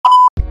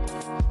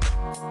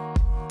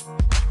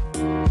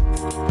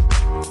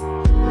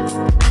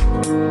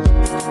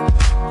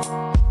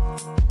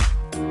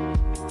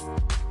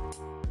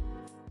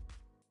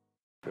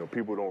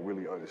people don't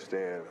really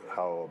understand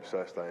how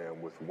obsessed I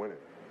am with winning.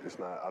 It's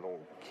not, I don't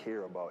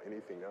care about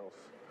anything else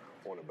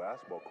on the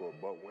basketball court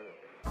but winning.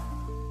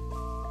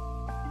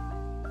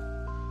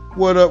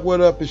 What up,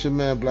 what up? It's your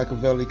man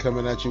Blkaville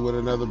coming at you with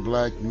another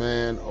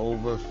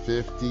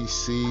Blkmanover50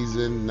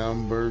 season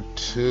number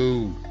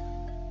 2.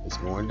 It's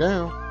going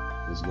down.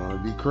 It's going to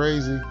be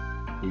crazy.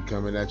 We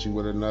coming at you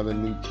with another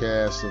new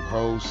cast of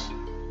hosts,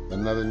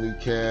 another new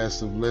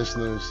cast of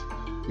listeners.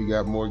 We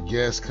got more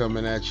guests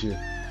coming at you,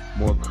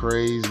 more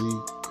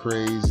crazy,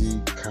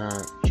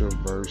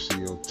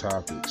 controversial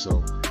topics.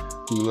 So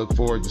we look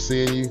forward to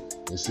seeing you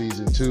in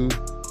season 2.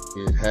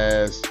 It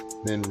has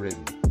been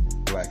written.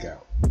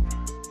 Blackout.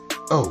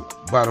 Oh,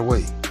 by the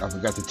way, I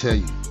forgot to tell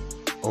you,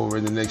 over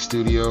in the next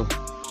studio,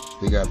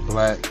 they got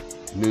Black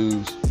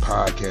News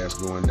Podcast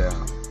going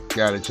down.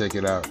 Gotta check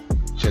it out.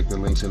 Check the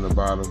links in the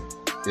bottom.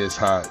 It's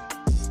hot.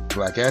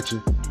 Black at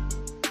you.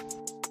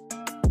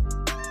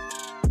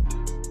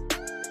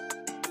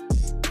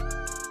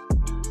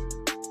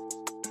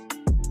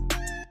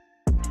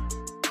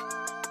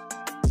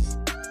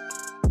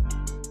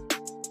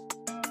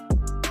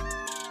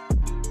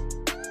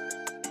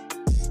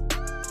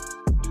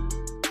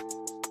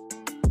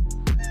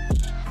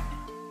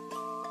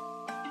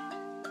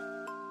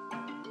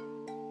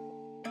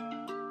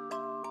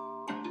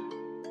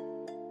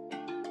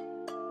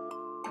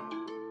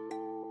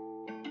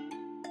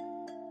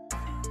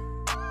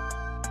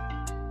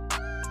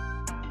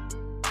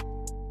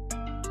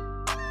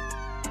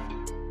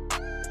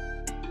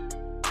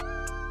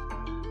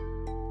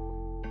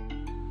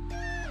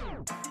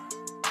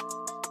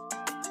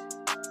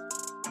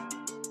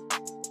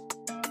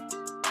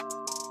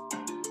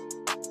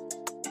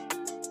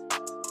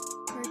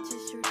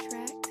 Purchase your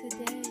track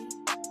today.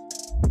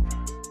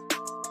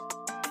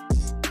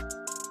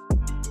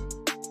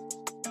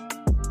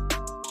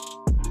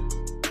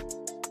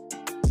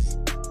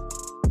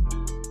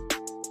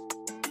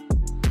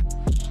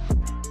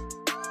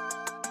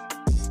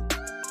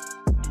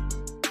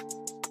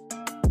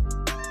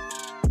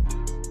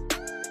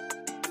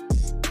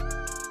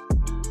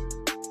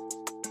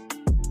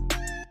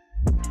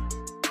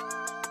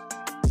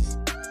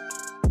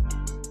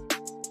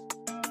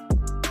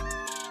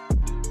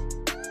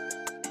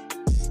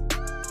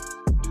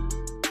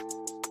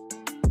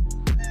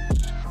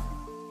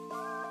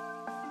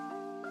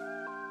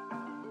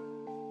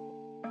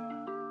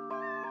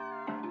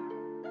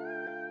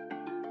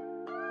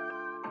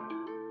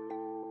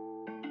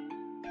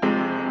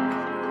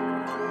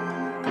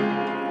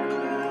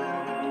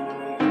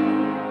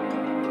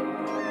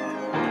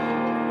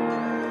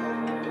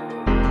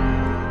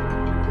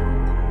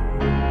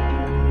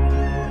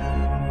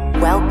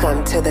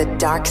 Welcome to the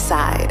dark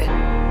side.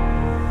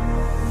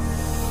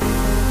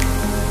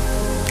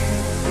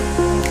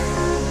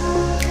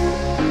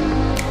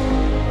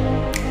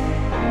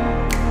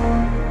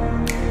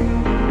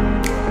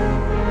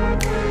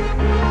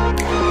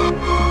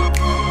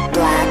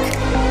 Black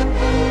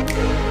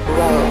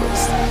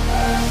Rose.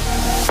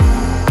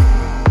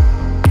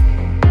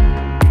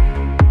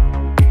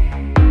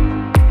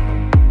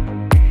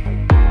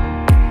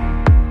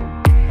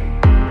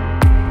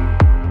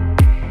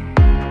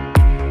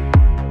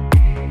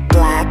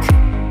 Black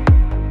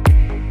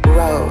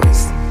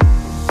Rose.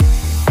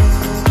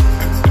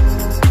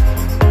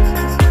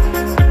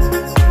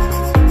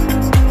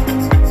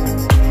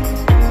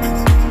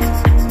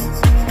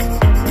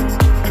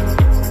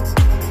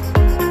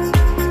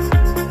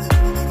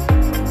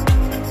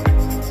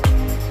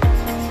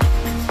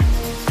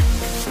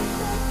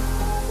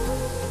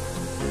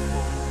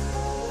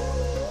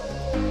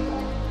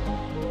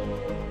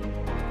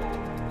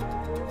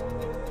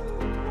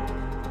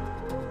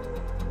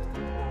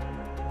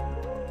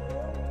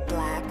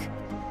 Black.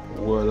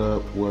 What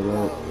up, what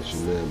up? It's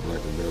your man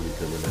Blkaville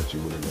coming at you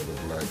with another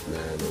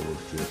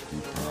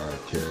Blkmanover50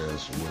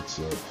 podcast. What's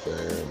up,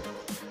 fam?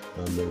 I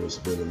know it's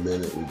been a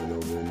minute. We've been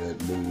over in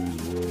that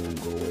news room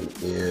going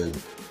in.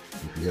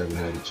 If you haven't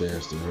had a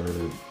chance to hear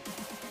the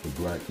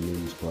Black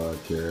News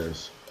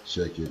podcast,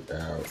 check it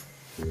out.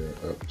 We're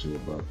up to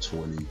about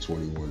 20,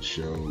 21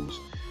 shows.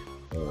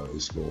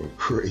 It's going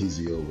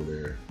crazy over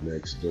there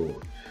next door.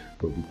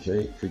 But we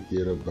can't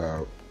forget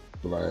about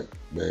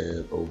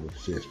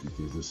Blkmanover50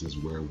 because this is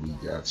where we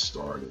got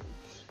started.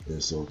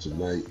 And so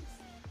tonight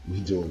we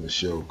doing a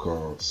show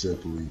called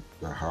simply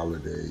The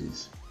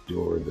Holidays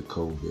During the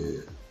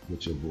COVID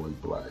with your boy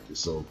Black. And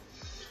so,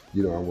 I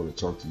want to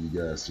talk to you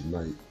guys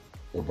tonight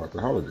about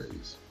the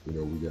holidays. We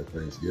got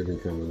Thanksgiving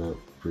coming up,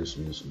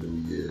 Christmas,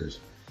 New Year's,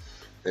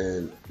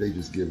 and they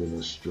just giving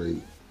us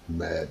straight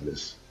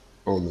madness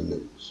on the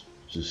news,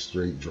 just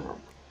straight drama.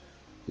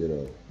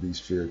 These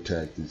fear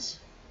tactics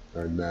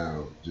are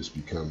now just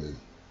becoming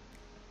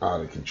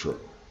out of control.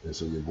 And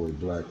so your boy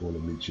Black want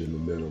to meet you in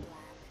the middle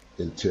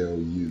and tell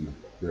you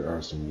there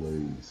are some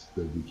ways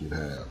that we can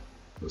have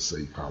a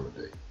safe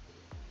holiday,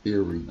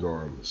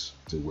 irregardless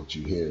to what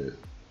you hear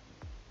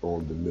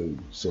on the news.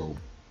 So,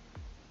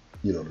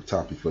 the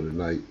topic for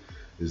tonight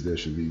is there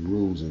should be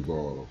rules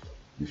involved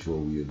before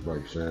we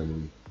invite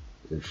family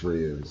and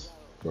friends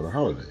for the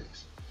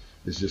holidays.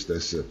 It's just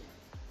that simple.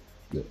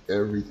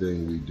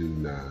 Everything we do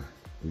now,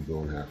 we're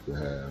going to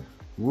have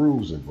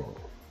rules involved.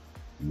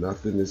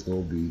 Nothing is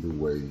going to be the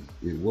way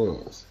it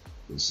was.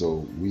 And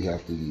so we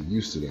have to get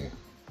used to that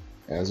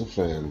as a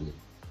family,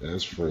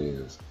 as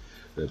friends,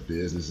 that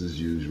business as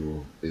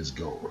usual is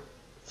gone.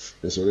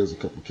 And so there's a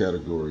couple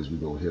categories we're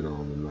going to hit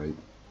on tonight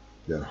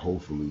that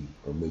hopefully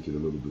will make it a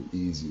little bit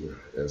easier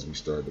as we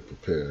start to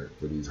prepare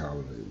for these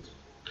holidays.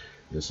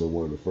 And so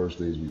one of the first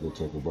things we're going to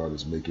talk about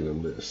is making a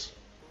list.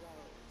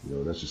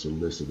 That's just a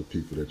list of the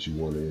people that you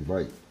want to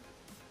invite.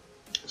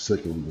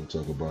 Second, we're going to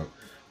talk about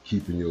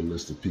keeping your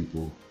list of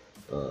people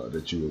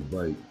that you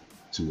invite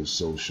to a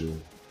social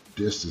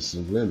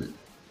distancing limit.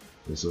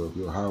 And so if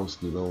your house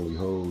can only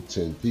hold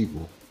 10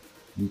 people,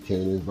 you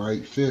can't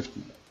invite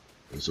 50.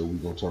 And so we're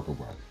going to talk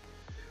about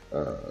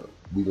it.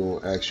 We're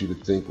going to ask you to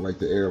think like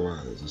the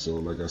airlines. And so,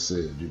 like I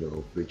said,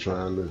 they're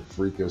trying to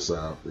freak us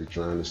out. They're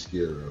trying to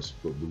scare us.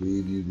 But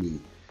believe you me,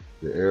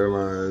 the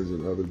airlines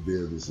and other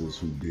businesses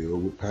who deal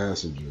with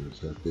passengers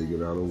have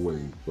figured out a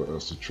way for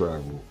us to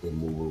travel and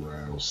move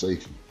around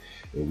safely.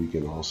 And we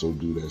can also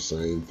do that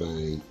same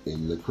thing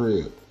in the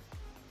crib.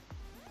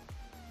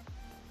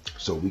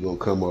 So we're going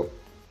to come up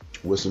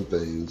with some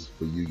things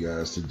for you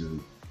guys to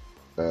do,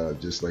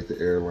 just like the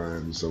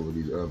airlines and some of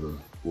these other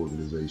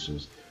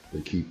organizations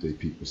that keep their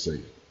people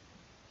safe.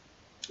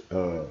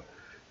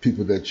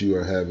 People that you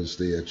are having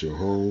stay at your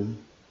home,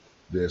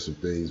 there's some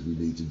things we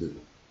need to do.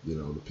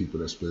 The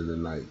people that spend the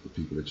night, the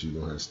people that you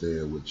don't have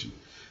staying with you,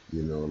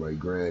 like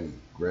Granny,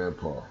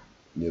 Grandpa,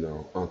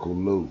 Uncle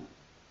Lou,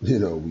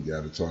 we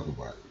got to talk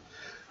about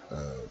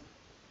it.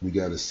 We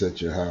got to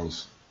set your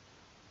house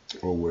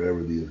or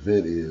wherever the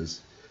event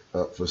is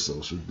up for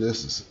social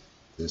distancing.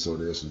 And so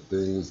there's some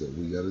things that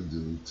we got to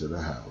do to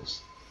the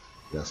house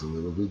that's a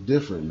little bit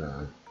different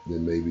now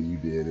than maybe you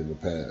did in the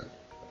past.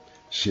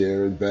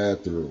 Sharing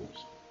bathrooms.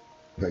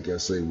 Like I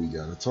say, we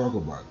got to talk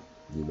about it.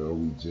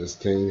 We just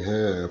can't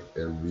have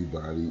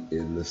everybody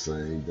in the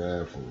same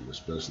bathroom,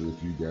 especially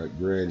if you got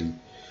Granny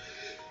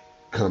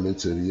coming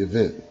to the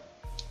event.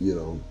 We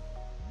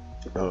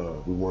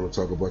want to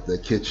talk about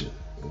that kitchen,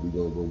 and we're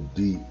going to go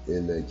deep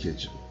in that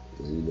kitchen.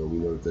 And, we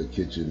know that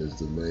kitchen is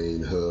the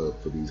main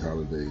hub for these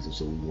holidays, and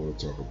so we want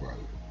to talk about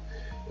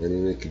it. And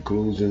in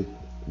conclusion,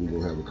 we're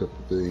going to have a couple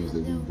of things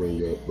that we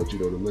bring up, but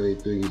the main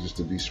thing is just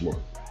to be smart.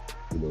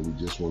 We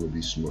just want to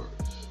be smart.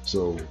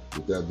 So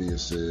with that being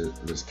said,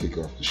 let's kick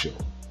off the show.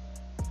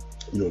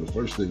 The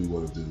first thing we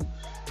want to do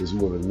is we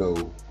want to know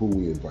who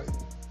we invite.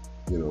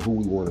 Who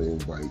we want to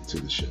invite to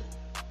the show,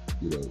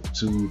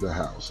 to the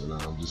house. And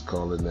I'm just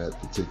calling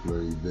that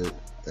particular event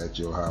at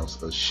your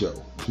house a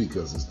show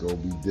because it's going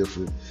to be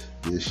different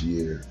this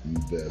year. You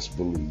best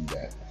believe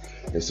that.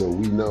 And so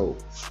we know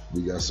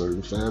we got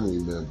certain family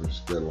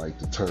members that like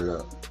to turn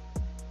up.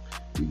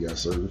 We got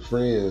certain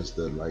friends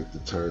that like to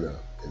turn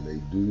up. And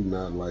they do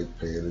not like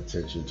paying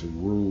attention to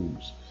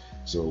rules.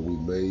 So we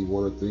may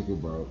want to think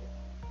about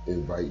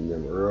inviting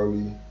them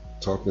early,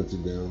 talking to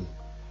them,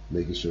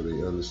 making sure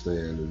they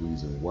understand the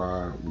reason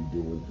why we're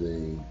doing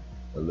things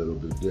a little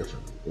bit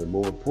differently. And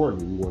more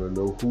importantly, we want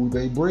to know who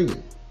they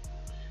bringing.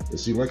 And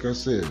see, like I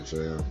said,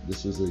 fam,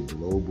 this is a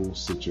global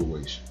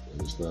situation.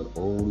 And it's not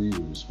only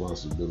the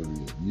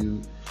responsibility of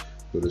you,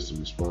 but it's the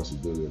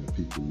responsibility of the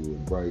people you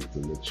invite to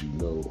let you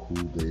know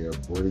who they are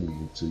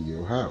bringing to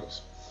your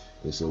house.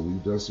 And so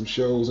we've done some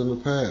shows in the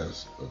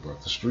past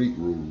about the street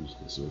rules.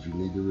 And so if you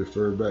need to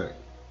refer back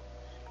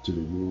to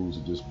the rules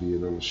of just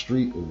being on the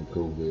street in the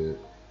COVID,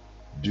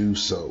 do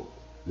so.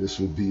 This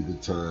would be the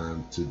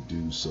time to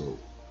do so.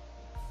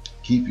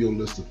 Keep your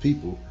list of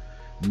people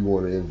you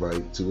want to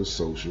invite to a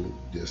social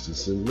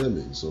distancing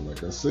limit. So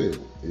like I said,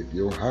 if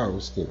your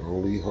house can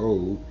only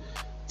hold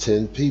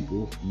 10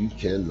 people, you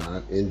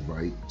cannot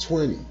invite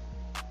 20.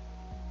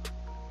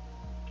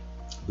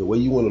 The way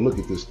you want to look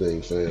at this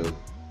thing, fam,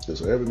 and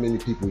so however many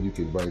people you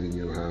can invite in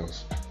your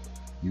house,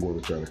 you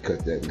want to try to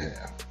cut that in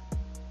half.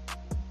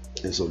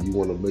 And so you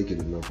want to make it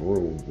enough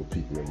room where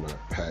people are not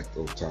packed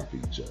on top of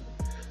each other,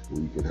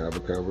 where you can have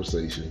a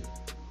conversation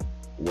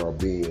while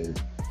being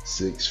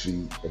 6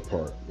 feet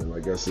apart. And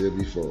like I said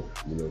before,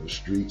 the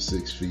street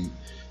 6 feet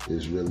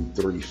is really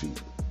 3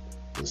 feet.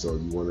 And so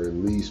you want to at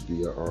least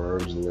be an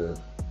arm's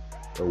length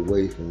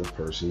away from the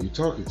person you're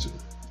talking to.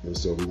 And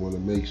so we want to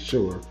make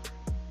sure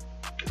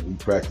we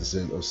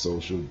practicing a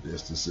social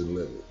distancing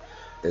limit.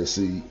 And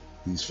see,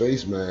 these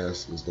face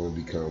masks is going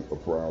to become a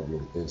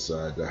problem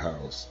inside the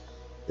house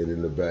and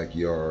in the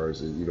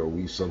backyards. And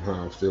we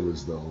somehow feel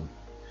as though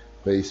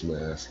face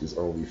mask is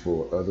only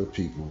for other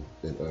people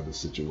in other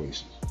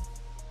situations.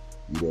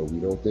 We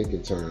don't think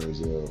in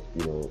terms of,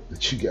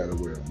 that you got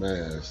to wear a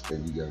mask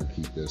and you got to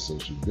keep that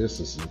social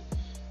distancing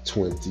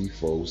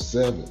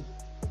 24/7.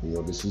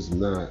 This is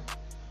not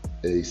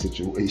a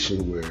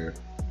situation where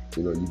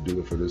you do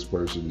it for this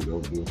person, you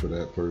don't do it for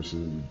that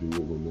person, you do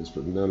it when this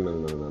person. No.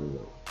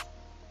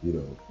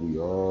 We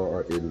all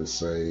are in the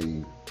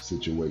same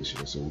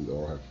situation, so we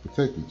all have to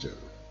protect each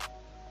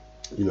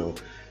other.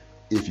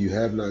 If you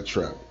have not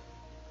traveled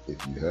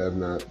If you have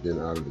not been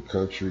out of the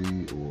country,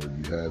 or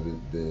you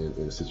haven't been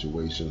in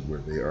situations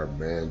where they are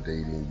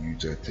mandating you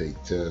to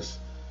take tests,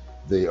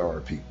 they are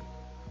people.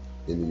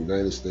 In the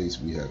United States,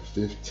 we have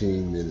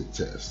 15-minute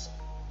tests,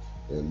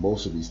 and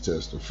most of these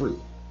tests are free.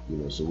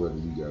 So whether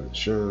you got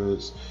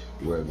insurance,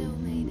 whether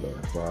you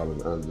are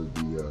filing under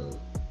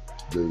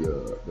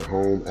the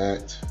Home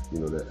Act,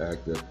 that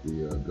act that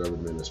the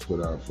government has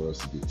put out for us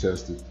to get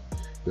tested,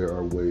 there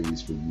are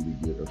ways for you to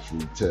get a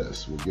free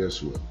test. Well,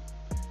 guess what?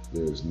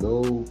 There's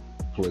no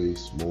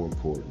place more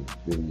important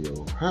than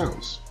your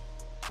house.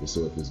 And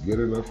so if it's good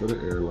enough for the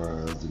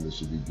airlines, then it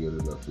should be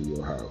good enough for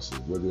your house.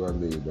 And what do I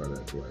mean by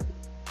that, Black?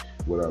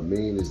 What I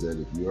mean is that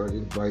if you are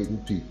inviting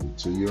people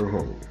to your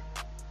home,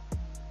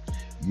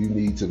 you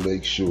need to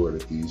make sure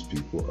that these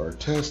people are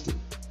tested.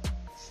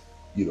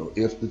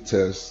 If the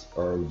tests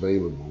are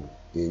available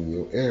in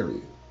your area.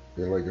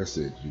 And like I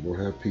said, you're going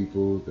to have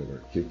people that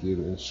are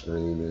kicking and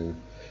screaming.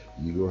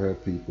 You're going to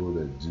have people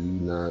that do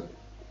not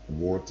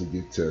want to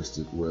get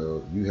tested.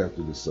 Well, you have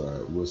to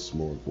decide what's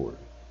more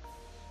important,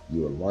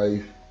 your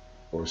life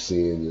or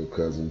seeing your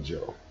cousin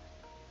Joe.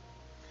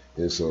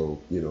 And so,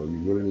 you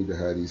really need to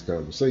have these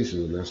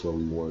conversations, and that's why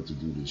we wanted to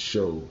do this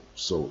show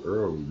so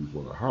early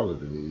before the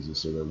holidays, and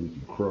so that we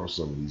can cross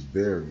some of these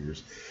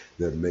barriers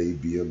that may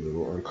be a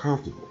little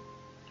uncomfortable.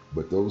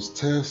 But those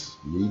tests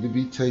need to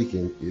be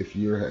taken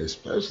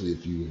especially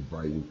if you're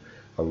inviting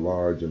a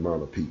large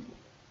amount of people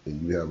and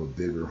you have a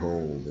bigger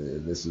home,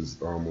 and this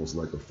is almost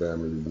like a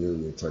family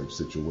reunion type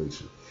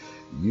situation.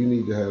 You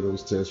need to have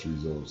those test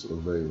results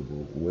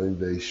available when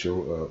they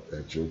show up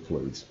at your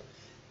place,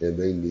 and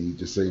they need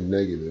to say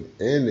negative,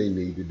 and they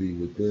need to be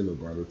within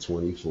about a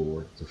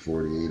 24 to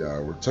 48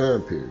 hour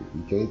time period.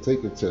 You can't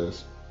take a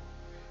test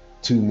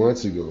 2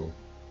 months ago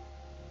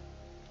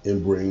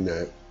and bring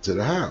that to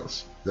the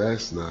house.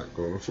 That's not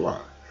going to fly.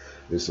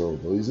 And so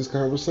these are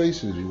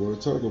conversations you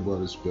want to talk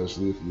about,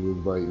 especially if you're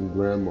inviting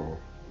grandma,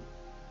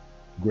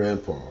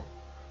 grandpa,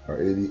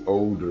 or any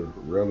older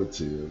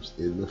relatives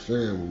in the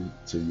family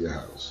to your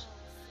house.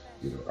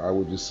 I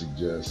would just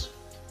suggest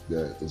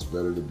that it's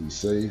better to be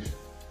safe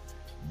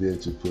than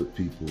to put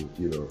people,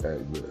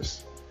 at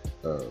risk.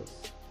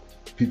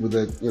 People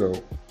that,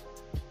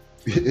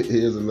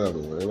 here's another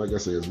one. And like I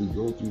said, as we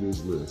go through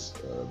this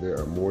list, there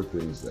are more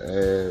things to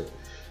add.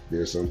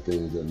 There are some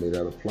things that may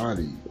not apply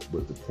to you.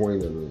 But the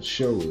point of the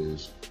show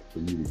is for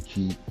you to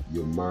keep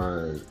your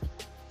mind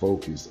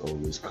focused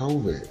on this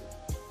COVID.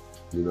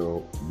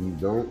 You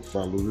don't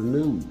follow the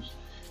news.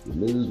 The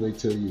news may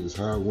tell you it's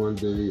high one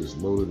day, it's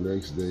low the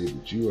next day,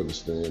 but you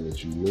understand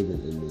that you're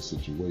living in this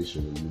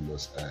situation and you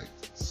must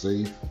act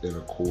safe and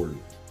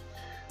according.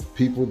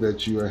 People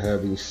that you are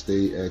having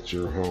stay at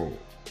your home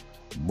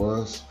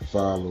must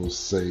follow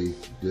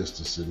safe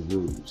distancing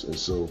rules. And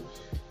so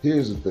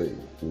here's the thing,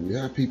 when you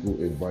have people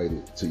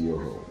invited to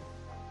your home,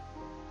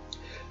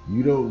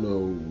 you don't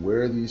know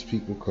where these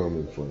people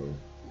coming from.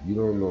 You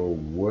don't know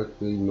what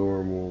the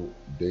normal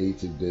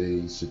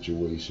day-to-day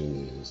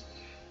situation is.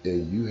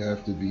 And you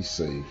have to be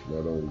safe,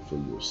 not only for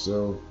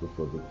yourself, but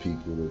for the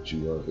people that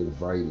you are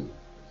inviting.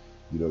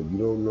 You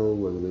don't know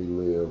whether they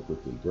live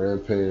with their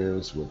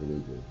grandparents, whether they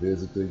go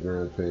visit their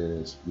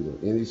grandparents.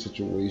 Any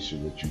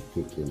situation that you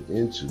put them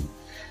into,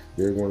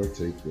 they're going to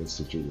take that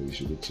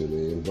situation into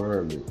their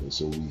environment. And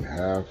so we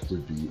have to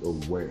be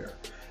aware.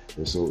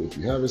 And so if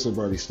you're having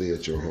somebody stay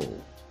at your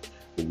home,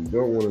 what we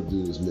don't want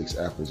to do is mix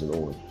apples and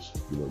oranges.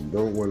 You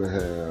don't want to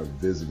have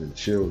visiting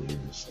children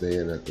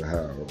staying at the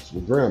house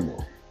with grandma.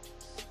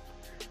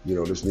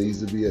 This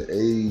needs to be an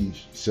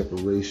age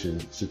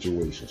separation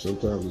situation.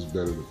 Sometimes it's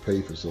better to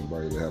pay for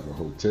somebody to have a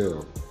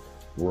hotel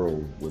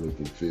room where they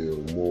can feel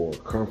more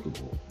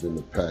comfortable than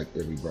to pack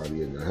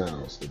everybody in the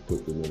house and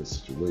put them in a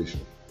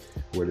situation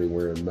where they're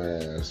wearing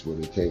masks, where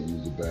they can't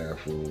use the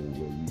bathroom,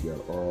 where you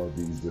got all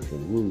these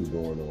different rules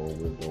going on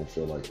where it don't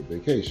feel like a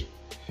vacation.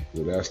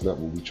 That's not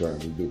what we're trying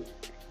to do.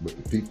 But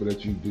the people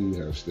that you do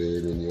have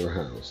stayed in your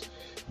house,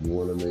 you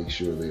want to make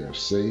sure they are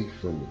safe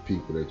from the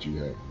people that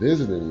you have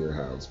visiting your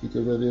house,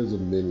 because that is a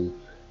mini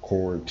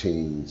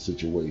quarantine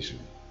situation,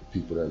 the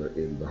people that are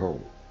in the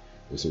home.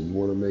 And so you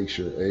want to make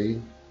sure,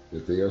 A,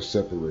 that they are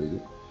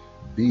separated,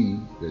 B,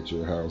 that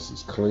your house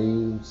is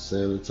clean,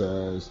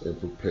 sanitized, and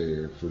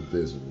prepared for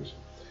visitors,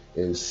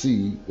 and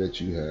C, that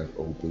you have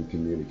open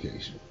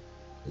communication.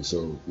 And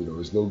so,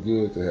 it's no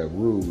good to have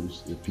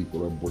rules if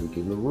people are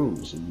breaking the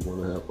rules. So you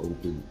want to have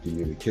open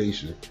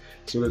communication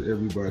so that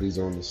everybody's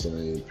on the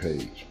same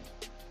page.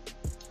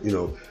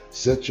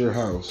 Set your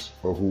house,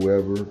 or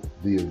whoever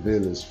the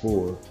event is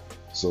for,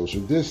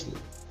 social distance.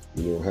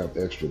 Have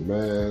extra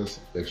masks,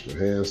 extra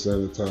hand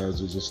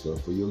sanitizers and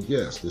stuff for your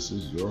guests. This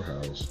is your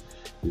house.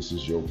 This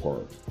is your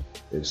party.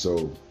 And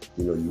so,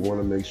 you want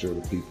to make sure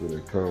the people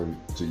that come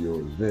to your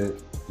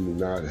event do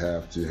not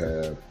have to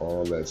have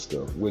all that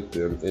stuff with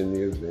them in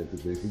the event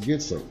that they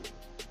forget something.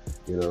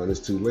 And it's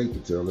too late to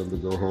tell them to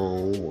go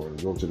home or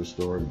to go to the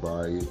store and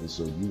buy it. And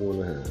so you want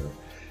to have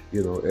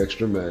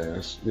extra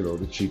masks,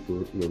 the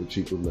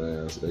cheaper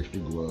masks, extra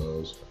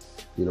gloves,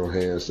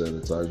 hand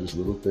sanitizer, just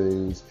little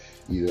things,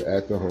 either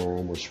at the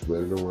home or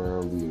spread it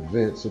around the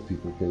event so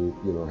people can,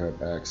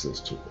 have access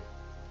to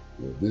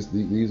it.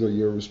 These are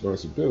your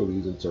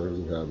responsibilities in terms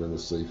of having a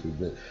safe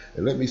event.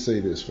 And let me say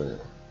this, fam.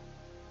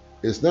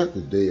 It's not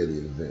the day of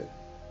the event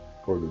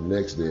or the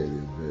next day of the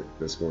event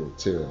that's going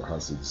to tell how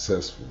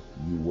successful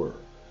you were.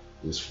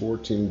 It's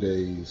 14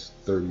 days,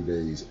 30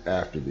 days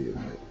after the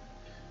event.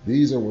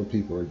 These are when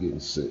people are getting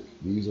sick.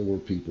 These are when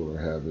people are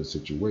having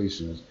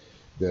situations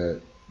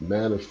that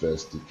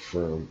manifested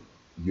from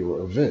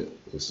your event.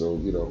 And so,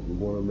 we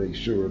want to make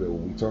sure that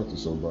when we talk to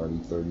somebody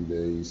 30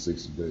 days,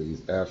 60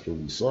 days after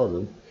we saw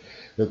them,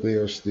 that they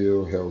are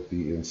still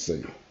healthy and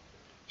safe.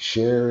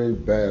 Sharing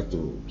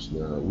bathrooms.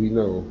 Now, we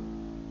know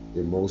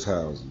in most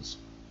houses,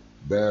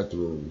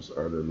 bathrooms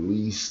are the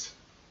least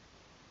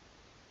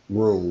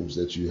rooms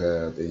that you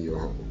have in your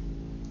home.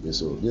 And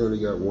so if you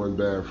only got one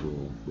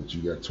bathroom, but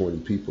you got 20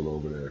 people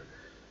over there,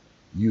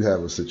 you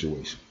have a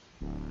situation.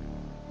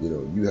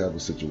 You have a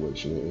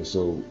situation. And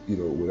so,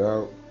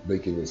 without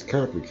making this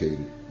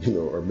complicated,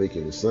 or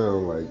making it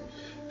sound like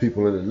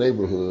people in the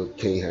neighborhood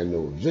can't have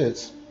no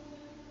events,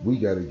 we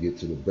got to get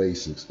to the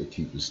basics of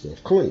keeping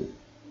stuff clean.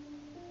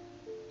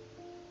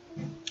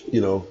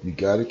 You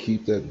got to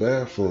keep that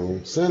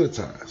bathroom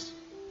sanitized.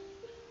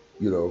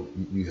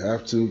 You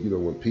have to,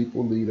 when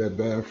people leave that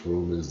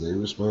bathroom, it's their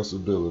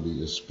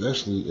responsibility,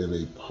 especially in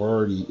a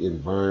party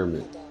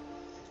environment.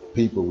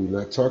 People, we're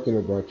not talking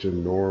about your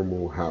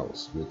normal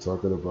house. We're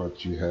talking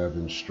about you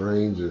having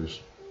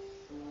strangers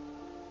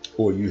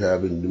or you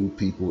having new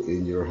people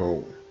in your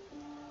home.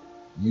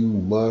 You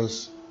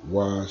must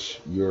wash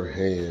your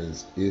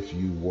hands if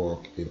you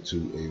walk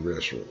into a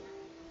restaurant,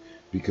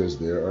 because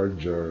there are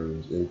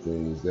germs and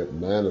things that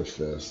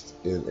manifest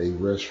in a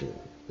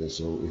restaurant. And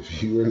so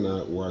if you are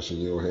not washing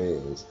your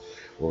hands,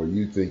 or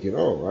you thinking,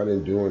 oh, I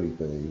didn't do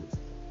anything,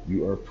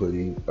 you are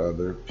putting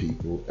other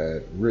people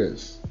at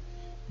risk.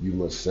 You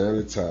must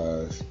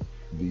sanitize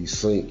the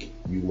sink.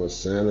 You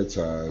must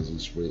sanitize and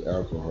spray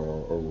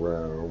alcohol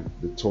around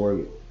the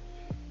toilet.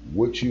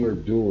 What you are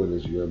doing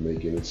is you are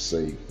making it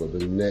safe for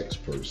the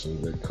next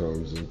person that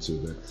comes into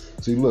that.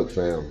 See, look,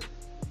 fam,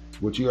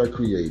 what you are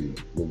creating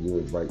when you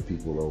invite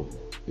people over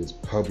is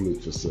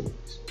public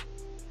facilities.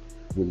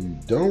 When you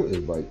don't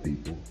invite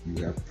people,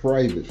 you have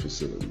private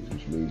facilities,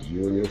 which means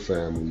you and your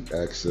family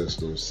access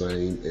those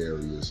same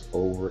areas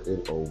over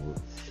and over.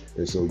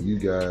 And so you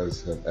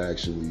guys have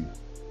actually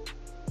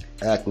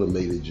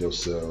acclimated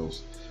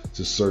yourselves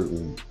to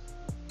certain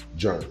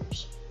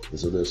germs. And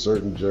so there's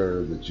certain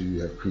germs that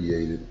you have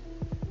created.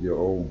 Your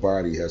own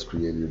body has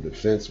created a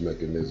defense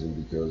mechanism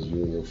because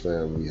you and your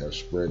family are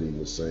spreading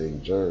the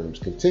same germs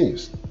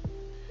continuously.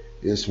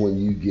 It's when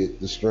you get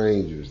the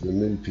strangers, the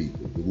new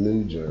people, the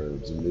new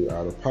germs, the new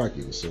out of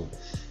pocket. So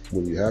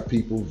when you have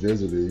people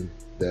visiting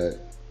that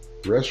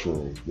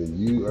restroom, then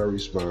you are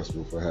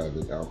responsible for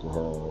having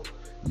alcohol.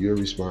 You're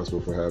responsible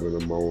for having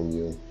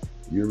ammonia.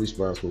 You're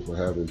responsible for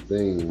having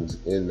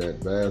things in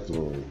that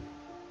bathroom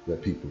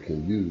that people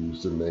can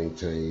use to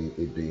maintain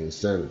it being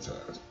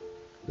sanitized.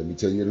 Let me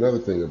tell you another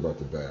thing about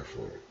the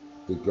bathroom.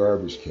 The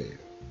garbage can.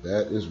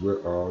 That is where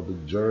all the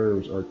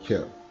germs are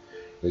kept.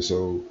 And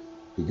so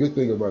the good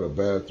thing about a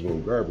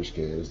bathroom garbage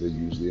can is they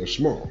usually are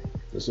small.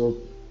 And so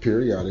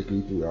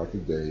periodically throughout the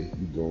day,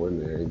 you go in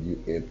there and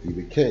you empty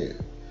the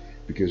can,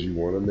 because you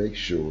want to make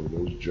sure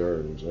those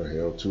germs are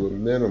held to a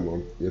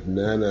minimum if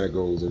Nana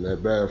goes in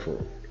that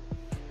bathroom.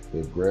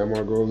 If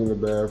Grandma goes in the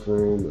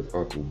bathroom, if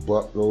Uncle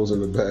Buck goes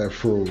in the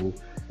bathroom,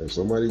 if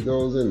somebody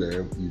goes in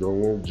there, you don't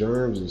want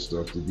germs and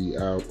stuff to be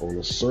out on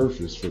the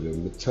surface for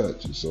them to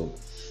touch. And so,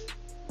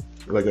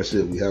 like I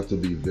said, we have to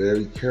be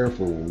very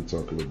careful when we're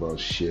talking about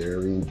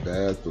sharing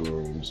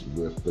bathrooms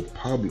with the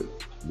public.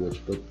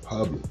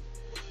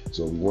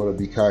 So we want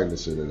to be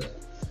cognizant of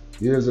that.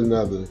 Here's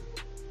another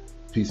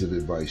piece of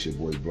advice your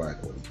boy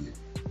Black want to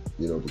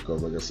give.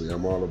 Because like I say,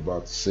 I'm all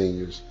about the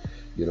seniors.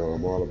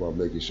 I'm all about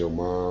making sure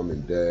mom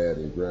and dad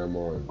and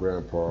grandma and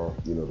grandpa,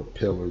 the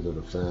pillars of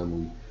the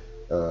family,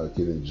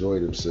 can enjoy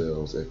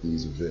themselves at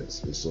these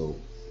events. And so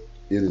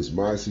it is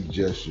my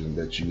suggestion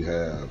that you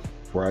have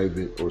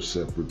private or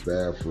separate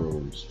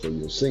bathrooms for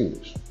your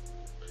seniors.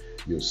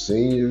 Your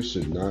seniors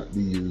should not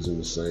be using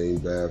the same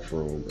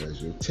bathroom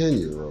as your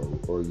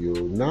 10-year-old or your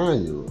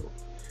 9-year-old,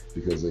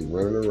 because they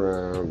running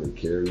around and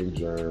carrying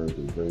germs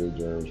and bringing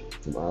germs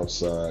from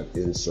outside,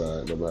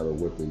 inside, no matter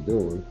what they're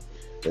doing.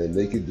 And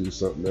they could do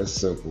something as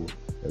simple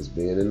as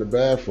being in the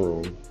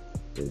bathroom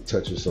and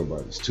touching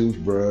somebody's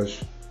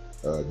toothbrush,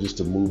 just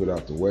to move it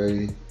out the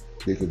way.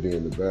 They could be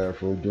in the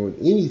bathroom doing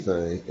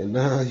anything, and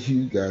now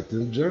you got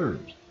them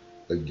germs.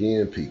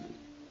 Again, people,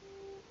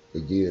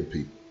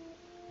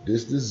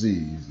 this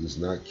disease does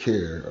not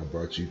care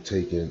about you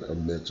taking a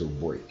mental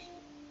break.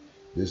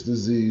 This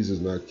disease does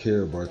not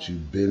care about you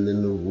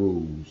bending the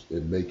rules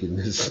and making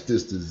this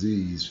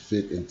disease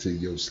fit into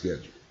your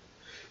schedule.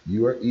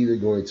 You are either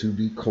going to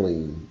be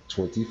clean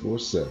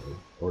 24/7,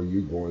 or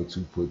you're going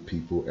to put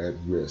people at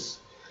risk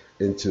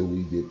until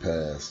we get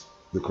past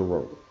the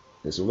corona.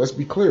 And so let's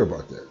be clear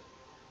about that.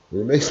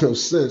 It makes no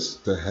sense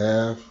to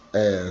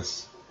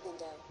half-ass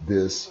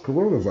this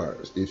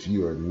coronavirus. If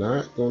you are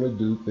not going to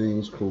do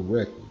things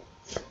correctly,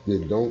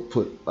 then don't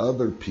put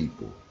other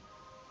people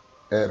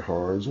at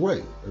harm's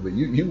way. I mean,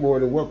 you're more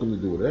than welcome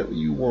to do whatever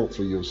you want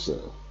for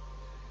yourself.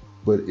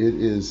 But it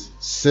is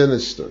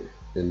sinister,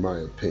 in my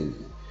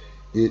opinion.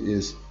 It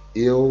is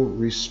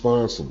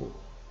irresponsible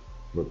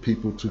for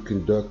people to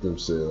conduct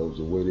themselves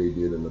the way they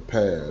did in the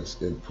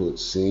past and put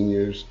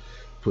seniors,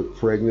 put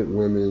pregnant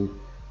women,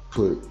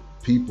 put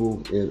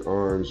people in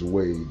harm's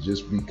way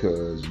just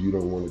because you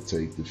don't want to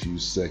take the few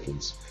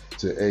seconds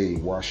to A,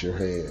 wash your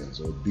hands,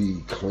 or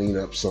B, clean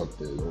up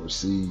something, or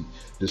C,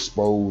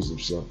 dispose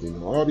of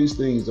something. All these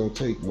things don't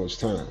take much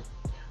time,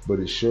 but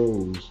it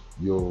shows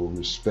your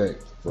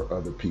respect for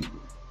other people.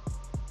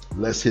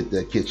 Let's hit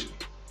that kitchen.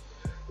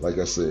 Like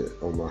I said,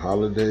 on the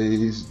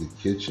holidays, the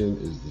kitchen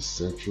is the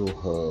central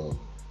hub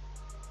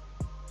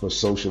for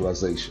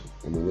socialization.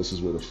 I mean, this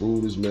is where the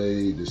food is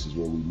made. This is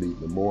where we meet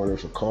in the morning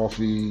for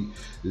coffee.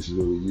 This is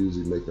where we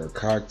usually make our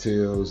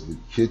cocktails. The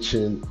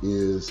kitchen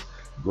is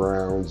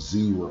ground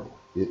zero.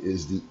 It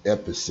is the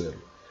epicenter.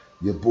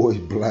 Your boy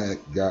Black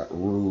got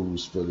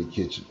rules for the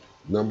kitchen.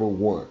 Number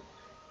one,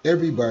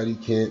 everybody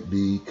can't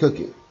be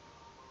cooking.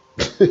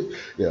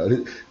 yeah,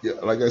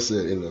 like I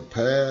said, in the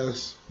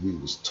past, we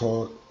was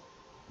taught,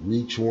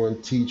 reach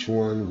one, teach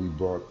one. We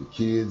brought the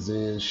kids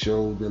in,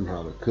 showed them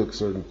how to cook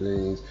certain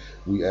things.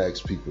 We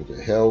asked people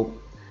to help,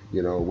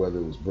 whether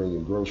it was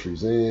bringing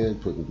groceries in,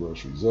 putting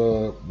groceries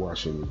up,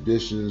 washing the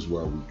dishes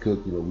while we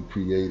cooked. We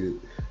created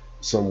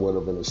somewhat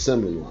of an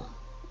assembly line.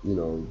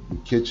 The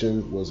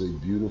kitchen was a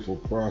beautiful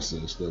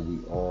process that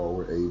we all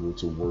were able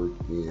to work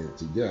in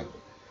together.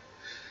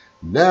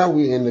 Now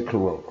we're in the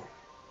corona.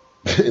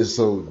 And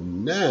so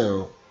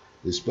now,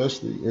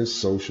 especially in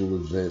social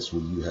events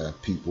where you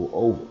have people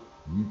over,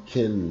 you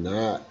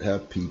cannot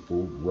have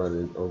people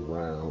running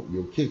around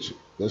your kitchen.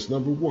 That's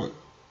number one.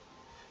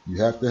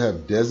 You have to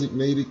have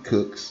designated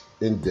cooks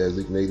and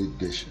designated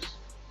dishes.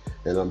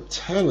 And I'm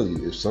telling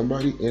you, if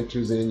somebody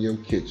enters in your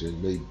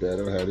kitchen, they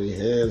better have their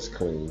hands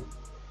clean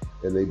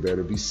and they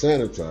better be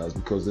sanitized,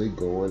 because they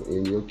going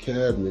in your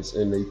cabinets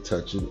and they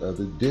touching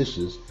other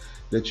dishes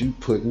that you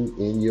putting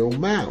in your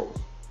mouth.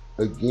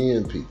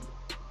 Again, people,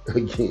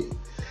 again,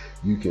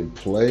 you can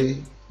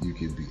play, you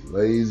can be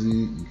lazy,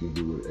 you can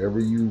do whatever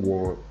you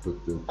want,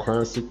 but the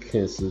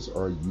consequences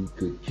are you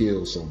could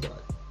kill somebody.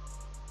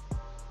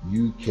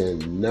 You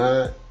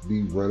cannot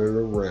be running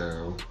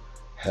around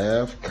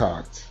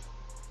half-cocked,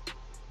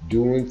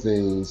 doing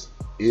things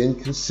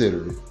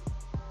inconsiderate,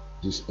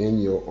 just in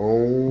your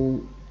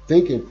own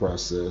thinking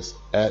process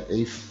at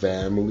a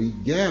family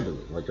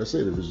gathering. Like I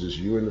said, if it's just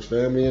you and the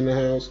family in the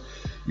house,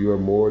 you are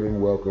more than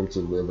welcome to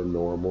live a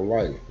normal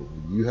life. But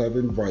when you have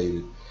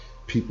invited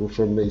people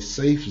from their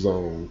safe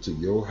zone to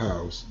your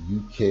house,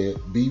 you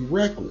can't be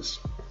reckless.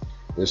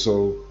 And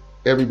so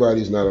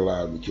everybody's not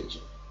allowed in the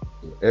kitchen.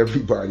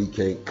 Everybody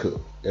can't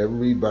cook.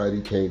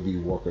 Everybody can't be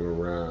walking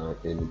around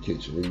in the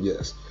kitchen. And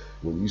yes,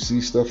 when you see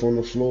stuff on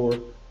the floor,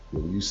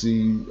 when you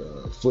see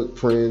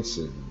footprints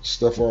and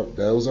stuff,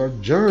 those are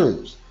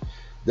germs.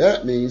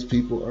 That means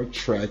people are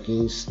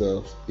tracking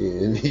stuff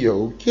in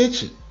your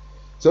kitchen.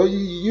 So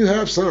you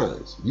have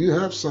signs. You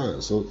have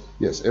signs. So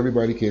yes,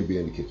 everybody can't be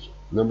in the kitchen.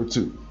 Number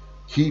two,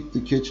 keep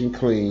the kitchen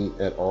clean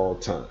at all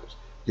times.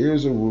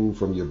 Here's a rule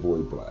from your boy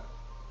Black.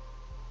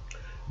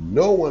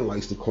 No one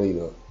likes to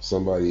clean up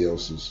somebody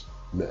else's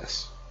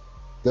mess.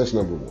 That's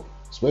number one.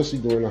 Especially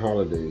during the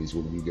holidays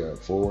when you got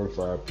 4 or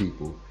 5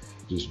 people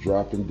just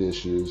dropping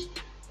dishes,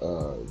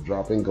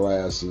 dropping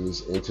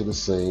glasses into the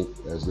sink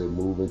as they're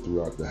moving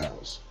throughout the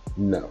house.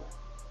 No.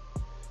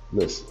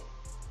 Listen,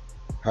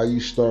 how you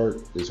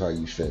start is how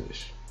you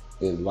finish.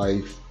 In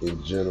life,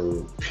 in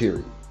general,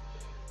 period.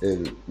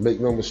 And make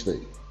no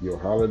mistake, your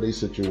holiday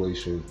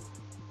situation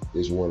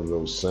is one of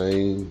those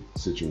same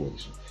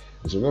situations.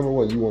 And so number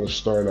one, you want to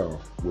start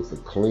off with a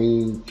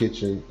clean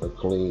kitchen, a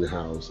clean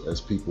house as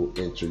people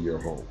enter your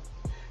home.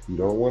 You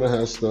don't want to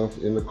have stuff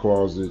in the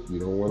closet. You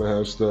don't want to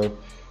have stuff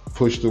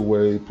pushed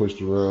away,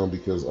 pushed around,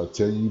 because I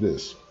tell you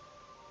this,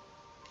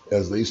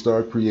 as they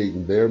start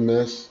creating their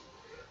mess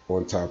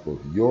on top of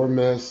your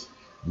mess,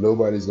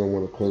 nobody's going to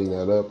want to clean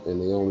that up,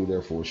 and they only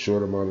there for a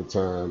short amount of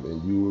time,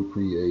 and you will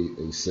create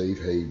a safe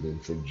haven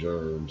for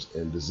germs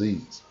and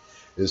disease.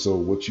 And so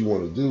what you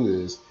want to do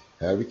is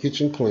have the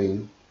kitchen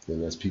clean,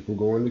 and as people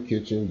go in the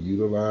kitchen,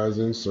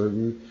 utilizing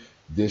certain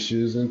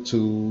dishes and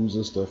tools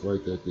and stuff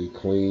like that, they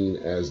clean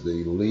as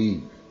they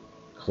leave.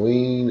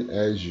 Clean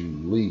as you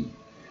leave.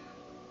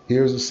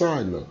 Here's a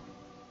side note.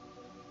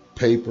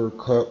 Paper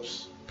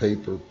cups,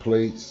 paper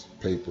plates,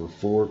 paper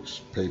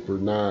forks, paper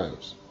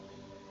knives.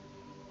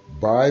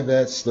 Buy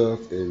that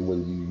stuff, and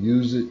when you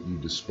use it, you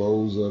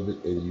dispose of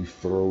it and you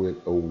throw it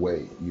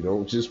away. You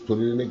don't just put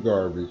it in the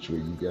garbage where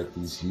you got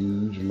these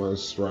huge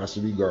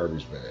monstrosity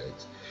garbage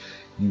bags.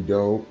 You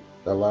don't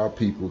allow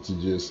people to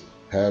just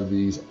have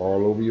these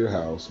all over your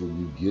house. When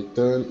you get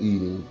done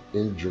eating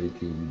and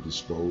drinking, you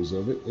dispose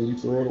of it and you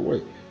throw it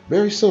away.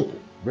 Very simple.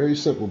 Very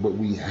simple, but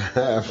we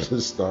have to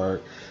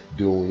start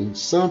doing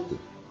something.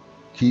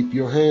 Keep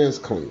your hands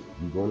clean.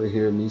 You're going to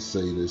hear me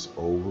say this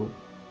over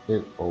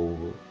and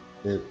over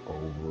and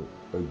over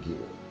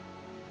again.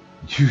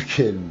 You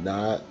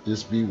cannot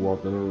just be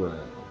walking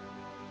around.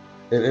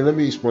 And let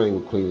me explain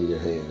what cleaning your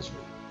hands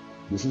means.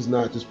 This is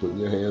not just putting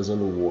your hands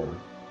under water.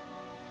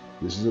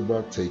 This is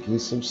about taking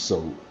some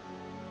soap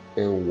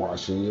and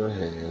washing your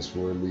hands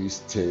for at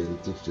least 10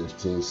 to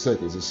 15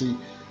 seconds. And see,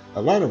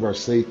 a lot of our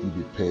safety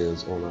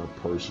depends on our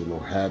personal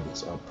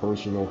habits, our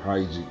personal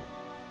hygiene,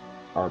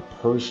 our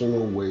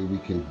personal way we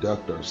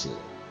conduct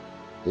ourselves.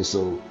 And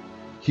so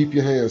keep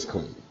your hands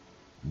clean.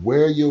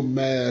 Wear your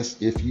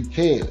mask if you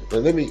can.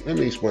 And let me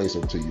explain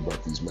something to you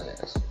about these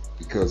masks,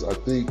 because I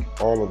think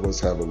all of us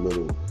have a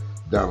little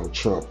Donald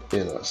Trump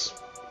in us.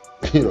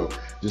 You know,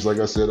 just like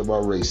I said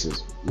about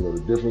racism, you know, the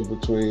difference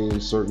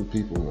between certain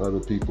people and other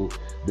people,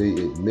 they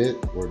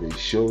admit or they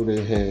show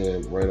their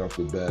hand right off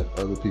the bat.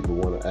 Other people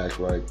want to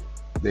act like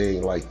they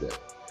ain't like that.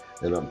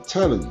 And I'm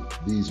telling you,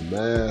 these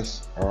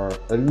masks are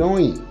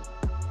annoying.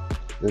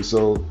 And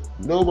so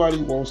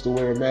nobody wants to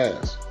wear a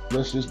mask.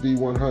 Let's just be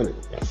 100.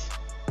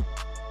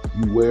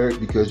 You wear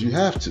it because you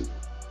have to.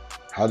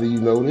 How do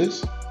you know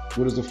this?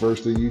 What is the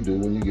first thing you do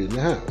when you get in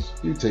the house?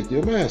 You take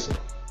your mask off.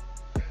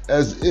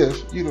 As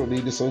if you don't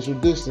need to social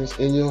distance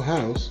in your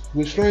house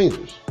with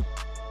strangers.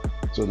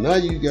 So now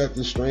you got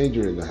the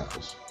stranger in the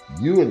house,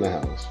 you in the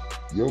house,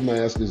 your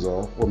mask is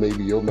off, or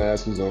maybe your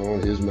mask is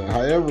on, his mask,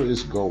 however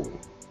it's going.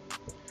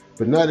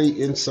 But now they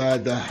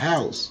inside the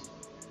house.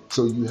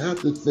 So you have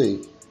to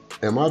think,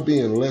 am I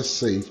being less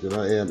safe than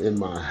I am in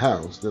my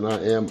house than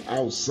I am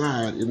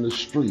outside in the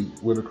street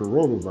where the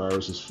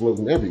coronavirus is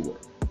floating everywhere?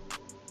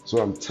 So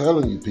I'm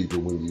telling you people,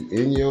 when you're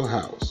in your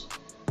house,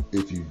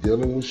 if you're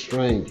dealing with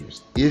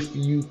strangers, if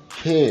you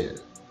can,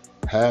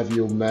 have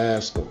your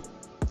mask on.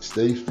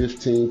 Stay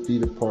 15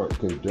 feet apart.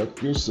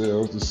 Conduct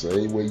yourselves the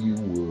same way you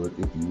would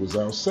if you was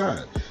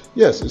outside.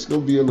 Yes, it's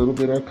going to be a little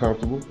bit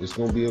uncomfortable. It's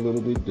going to be a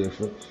little bit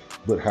different.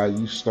 But how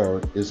you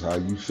start is how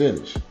you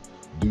finish.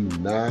 Do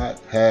not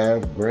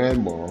have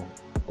grandma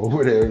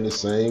over there in the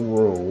same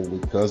room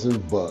with cousin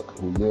Buck,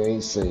 who you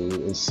ain't seen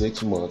in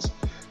 6 months,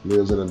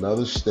 lives in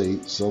another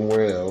state,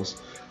 somewhere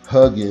else,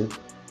 hugging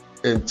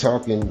and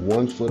talking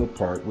 1 foot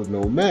apart with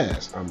no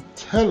mask. I'm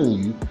telling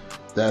you,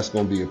 that's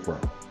going to be a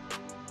problem.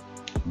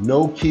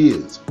 No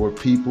kids or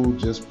people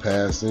just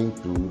passing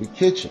through the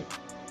kitchen.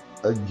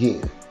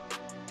 Again,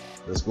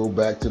 let's go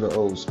back to the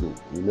old school.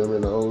 Remember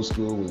in the old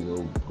school when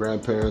your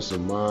grandparents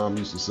and mom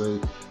used to say,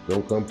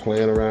 don't come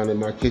playing around in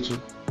my kitchen?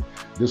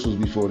 This was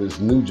before this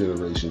new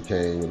generation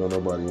came and don't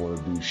nobody want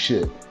to do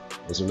shit.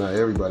 And so now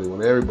everybody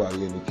want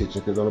everybody in the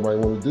kitchen because don't nobody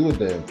want to do a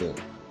damn thing.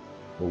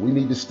 But we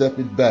need to step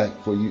it back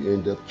before you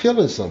end up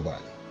killing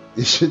somebody.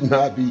 It should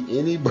not be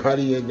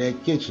anybody in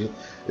that kitchen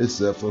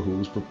except for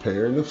who's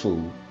preparing the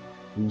food,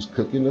 who's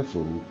cooking the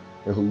food,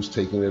 and who's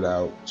taking it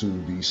out to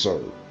be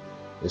served.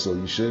 And so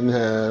you shouldn't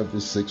have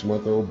this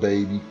 6-month-old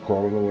baby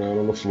crawling around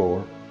on the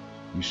floor.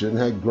 You shouldn't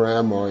have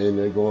grandma in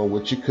there going,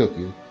 what you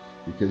cooking?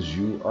 Because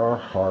you are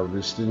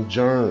harvesting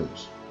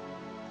germs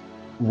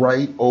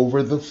right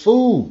over the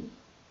food.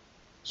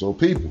 So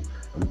people,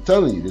 I'm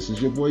telling you, this is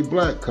your boy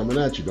Black coming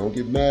at you. Don't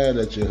get mad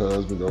at your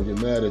husband. Don't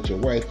get mad at your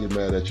wife. Get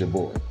mad at your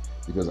boy.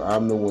 Because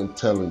I'm the one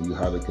telling you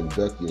how to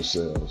conduct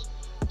yourselves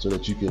so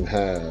that you can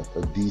have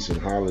a decent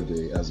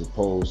holiday, as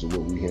opposed to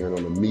what we're hearing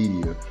on the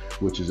media,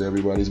 which is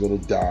everybody's going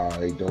to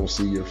die, don't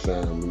see your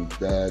family.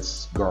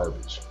 That's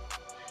garbage.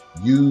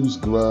 Use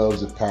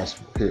gloves if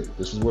possible. Here,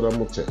 this is what I'm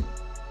going to tell you.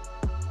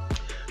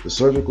 The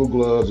surgical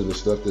gloves and the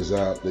stuff that's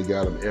out, they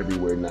got them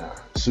everywhere now.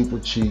 Super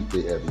cheap,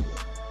 they everywhere.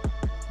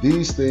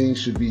 These things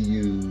should be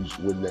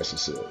used when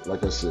necessary.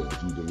 Like I said,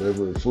 if you're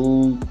delivering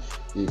food,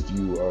 if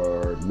you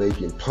are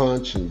making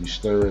punch and you're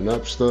stirring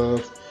up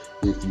stuff,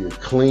 if you're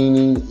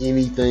cleaning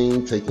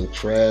anything, taking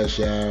trash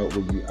out,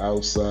 when you're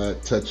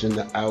outside, touching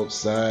the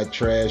outside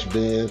trash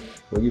bin,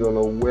 when you don't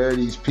know where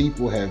these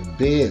people have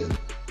been,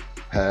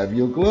 have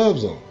your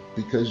gloves on,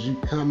 because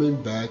you're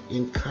coming back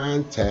in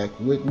contact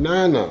with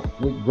Nana,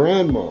 with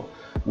grandma,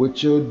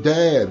 with your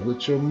dad,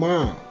 with your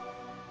mom.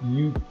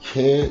 You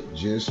can't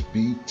just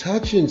be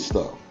touching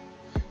stuff.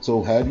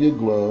 So have your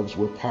gloves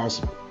where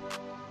possible.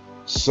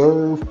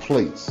 Serve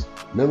plates.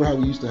 Remember how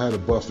we used to have a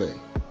buffet?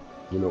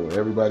 You know, when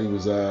everybody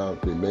was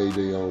out, they made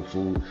their own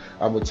food.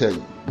 I'm going to tell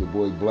you, your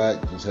boy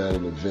Black just had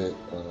an event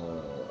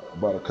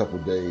about a couple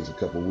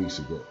weeks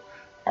ago.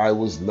 I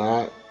was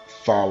not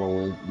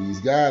following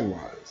these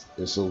guidelines.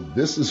 And so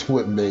this is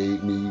what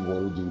made me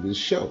want to do this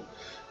show.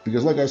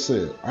 Because like I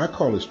said, I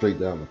call it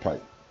straight down the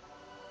pipe.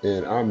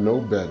 And I'm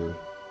no better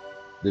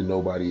than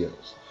nobody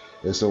else.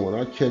 And so when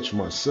I catch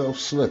myself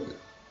slipping,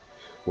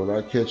 when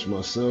I catch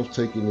myself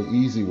taking the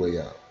easy way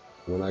out,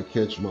 when I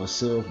catch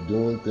myself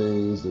doing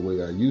things the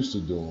way I used to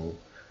do them,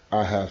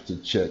 I have to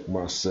check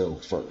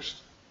myself first.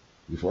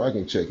 Before I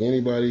can check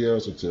anybody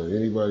else or tell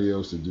anybody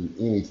else to do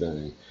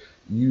anything,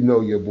 you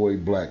know your boy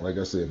Black. Like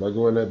I said, if I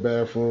go in that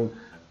bathroom,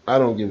 I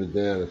don't give a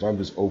damn if I'm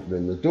just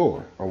opening the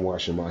door. I'm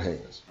washing my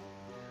hands.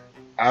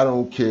 I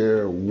don't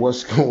care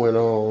what's going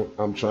on.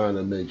 I'm trying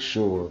to make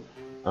sure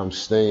I'm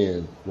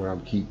staying where I'm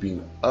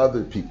keeping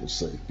other people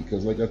safe.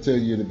 Because like I tell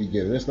you in the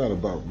beginning, it's not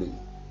about me.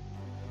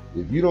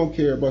 If you don't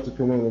care about the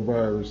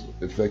coronavirus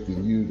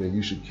affecting you, then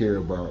you should care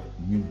about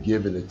you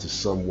giving it to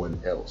someone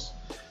else.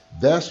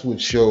 That's what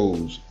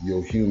shows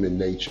your human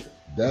nature.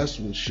 That's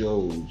what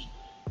shows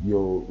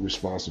your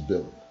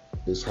responsibility.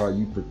 It's how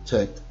you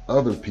protect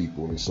other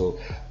people. And so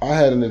I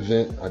had an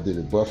event, I did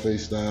it buffet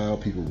style.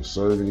 People were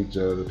serving each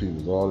other, people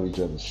was all in each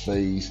other's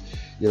face,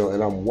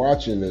 and I'm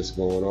watching this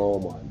going, oh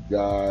my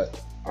God,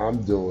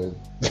 I'm doing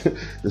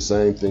the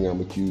same thing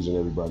I'm accusing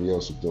everybody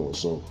else of doing.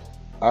 So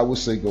I would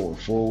say going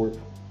forward,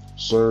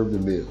 serve the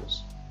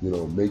meals.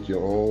 Make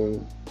your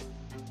own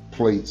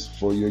plates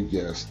for your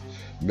guests.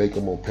 Make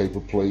them on paper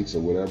plates or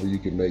whatever you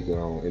can make it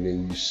on, and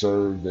then you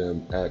serve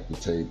them at the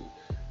table.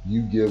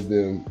 You give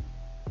them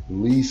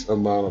least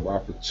amount of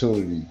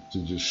opportunity to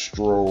just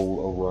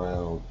stroll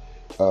around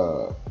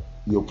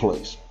your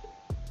place.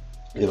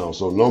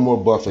 So no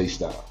more buffet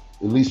style,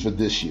 at least for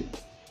this year.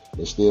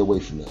 Let's stay away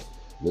from that.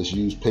 Let's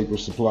use paper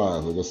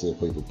supplies, like I said,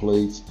 paper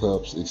plates,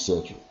 cups,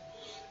 etc.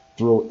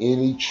 Throw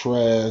any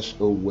trash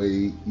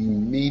away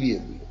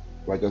immediately,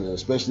 like I said,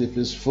 especially if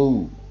it's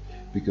food,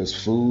 because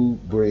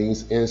food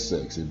brings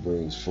insects. It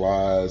brings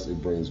flies,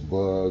 it brings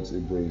bugs,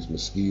 it brings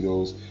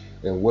mosquitoes.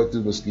 And what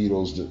do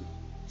mosquitoes do?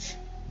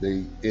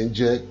 They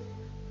inject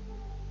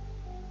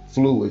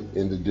fluid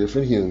into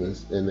different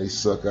humans, and they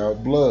suck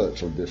out blood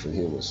from different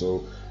humans.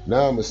 So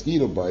now a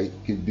mosquito bite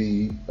could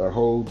be a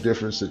whole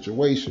different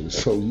situation.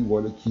 So you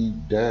want to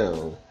keep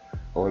down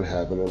on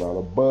having a lot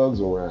of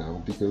bugs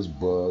around, because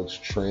bugs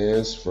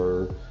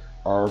transfer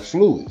our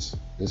fluids.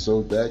 And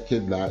so that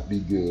could not be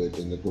good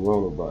in the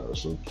coronavirus.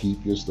 So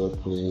keep your stuff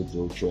clean,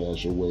 throw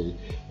trash away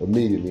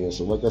immediately. And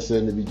so like I said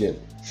in the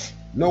beginning,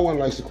 no one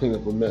likes to clean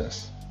up a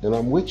mess. And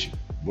I'm with you.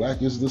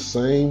 Black is the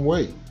same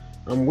way.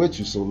 I'm with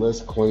you. So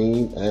let's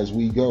clean as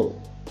we go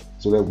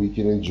so that we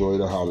can enjoy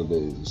the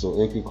holidays. And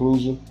so in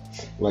conclusion,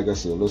 like I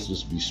said, let's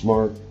just be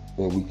smart,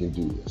 and we can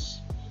do this.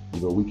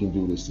 We can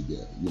do this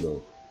together,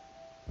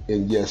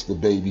 And yes, the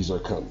babies are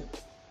coming.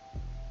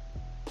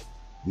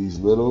 These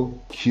little,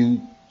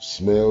 cute,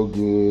 smell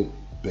good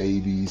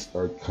babies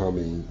are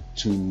coming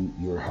to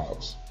your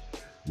house.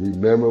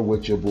 Remember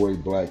what your boy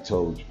Black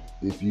told you.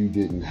 If you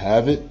didn't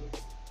have it,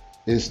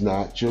 it's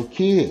not your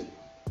kid.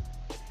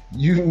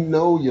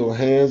 Your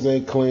hands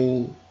ain't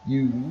clean.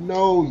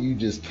 You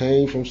just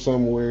came from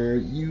somewhere.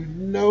 You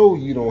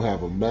don't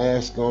have a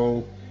mask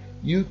on.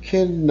 You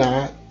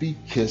cannot be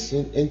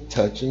kissing and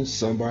touching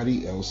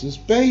somebody else's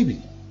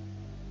baby.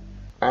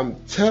 I'm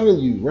telling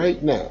you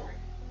right now,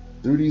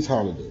 through these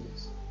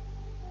holidays,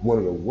 one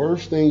of the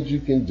worst things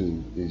you can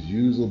do is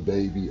use a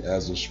baby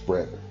as a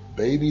spreader.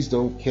 Babies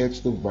don't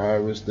catch the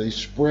virus, they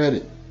spread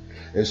it.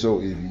 And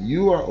so if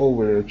you are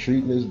over there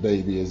treating this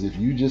baby as if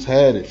you just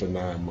had it for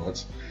 9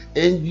 months,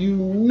 and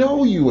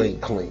you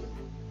ain't clean,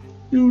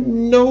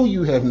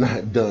 you have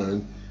not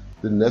done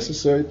the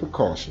necessary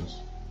precautions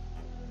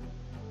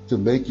to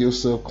make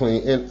yourself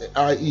clean, and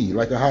i.e.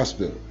 like a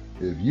hospital.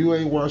 If you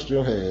ain't washed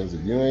your hands,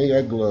 if you ain't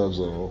got gloves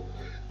on,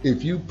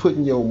 if you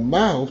putting your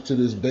mouth to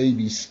this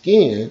baby's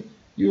skin,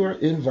 you are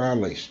in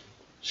violation,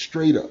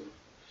 straight up.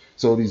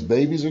 So these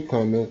babies are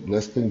coming.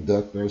 Let's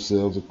conduct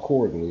ourselves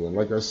accordingly. And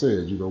like I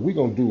said, we're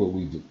going to do what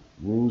we do.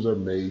 Rules are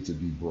made to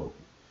be broken.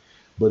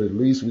 But at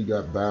least we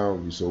got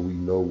boundaries so we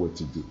know what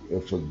to do.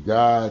 And for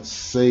God's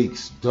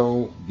sakes,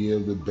 don't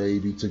give the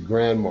baby to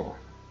grandma.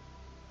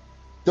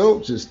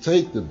 Don't just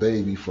take the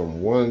baby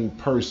from one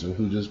person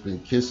who just been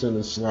kissing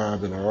and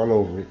slobbing all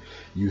over it.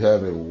 You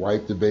haven't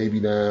wiped the baby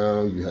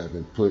down. You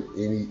haven't put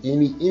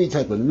any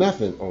type of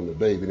nothing on the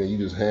baby. Then you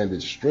just hand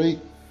it straight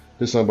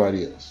to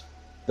somebody else.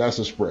 That's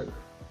a spreader.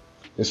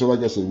 And so like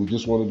I said, we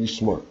just want to be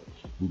smart.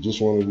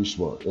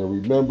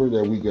 And remember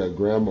that we got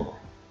grandma,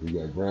 we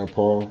got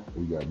grandpa,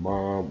 we got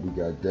mom, we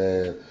got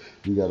dad.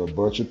 We got a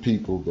bunch of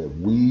people that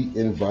we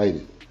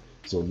invited.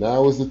 So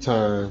now is the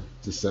time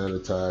to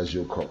sanitize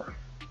your car.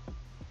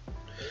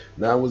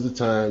 Now is the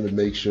time to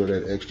make sure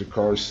that extra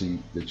car seat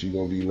that you're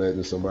going to be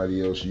letting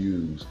somebody else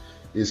use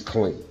is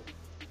clean.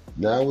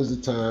 Now is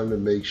the time to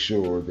make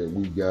sure that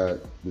we got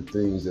the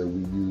things that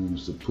we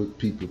use to put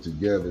people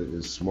together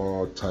in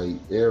small, tight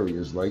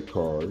areas like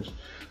cars,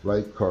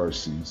 like car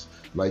seats,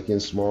 like in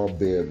small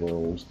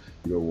bedrooms.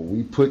 When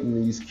we putting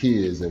these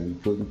kids and we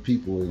putting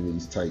people in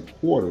these tight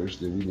quarters,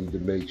 then we need to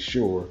make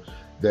sure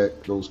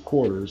that those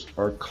quarters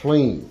are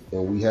clean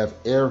and we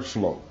have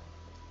airflow.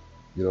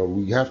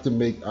 We have to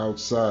make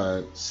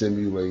outside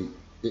simulate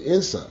the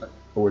inside,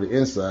 or the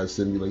inside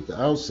simulate the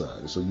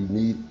outside. So you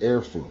need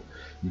airflow.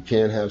 You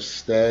can't have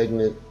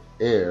stagnant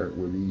air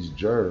where these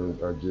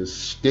germs are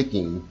just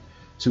sticking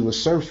to a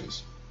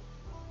surface.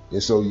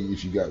 And so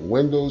if you got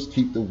windows,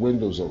 keep the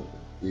windows open.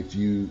 If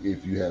you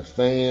have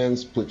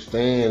fans, put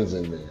fans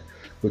in there.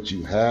 But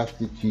you have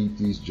to keep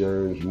these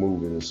germs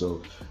moving. And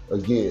so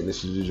again,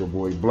 this is your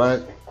boy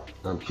Black.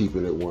 I'm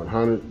keeping it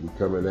 100. We're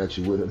coming at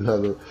you with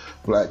another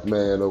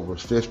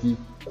Blkmanover50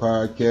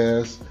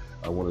 podcast.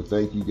 I want to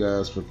thank you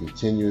guys for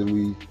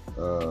continually,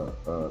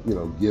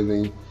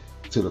 giving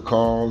to the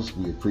cause.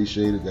 We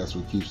appreciate it. That's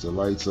what keeps the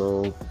lights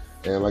on.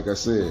 And like I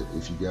said,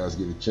 if you guys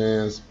get a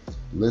chance,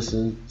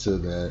 listen to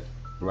that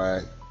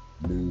Black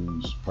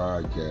News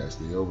podcast.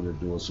 They're over there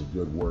doing some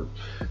good work.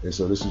 And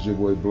so this is your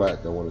boy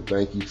Black. I want to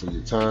thank you for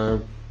your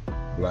time.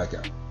 Black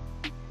out.